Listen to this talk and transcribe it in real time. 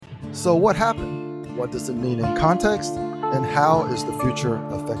So what happened? What does it mean in context? And how is the future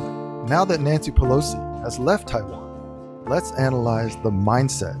affected? Now that Nancy Pelosi has left Taiwan, let's analyze the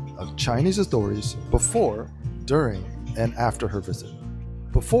mindset of Chinese authorities before, during, and after her visit.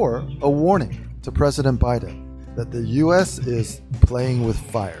 Before, a warning to President Biden that the U.S. is playing with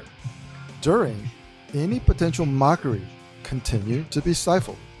fire. During, any potential mockery continued to be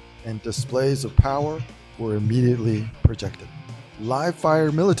stifled, and displays of power were immediately projected. Live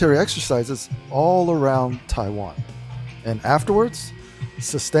fire military exercises all around Taiwan. And afterwards,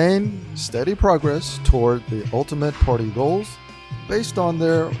 sustain steady progress toward the ultimate party goals based on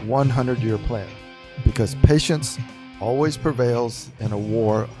their 100-year plan, because patience always prevails in a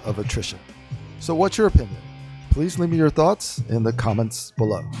war of attrition. So what's your opinion? Please leave me your thoughts in the comments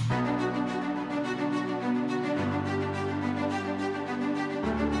below.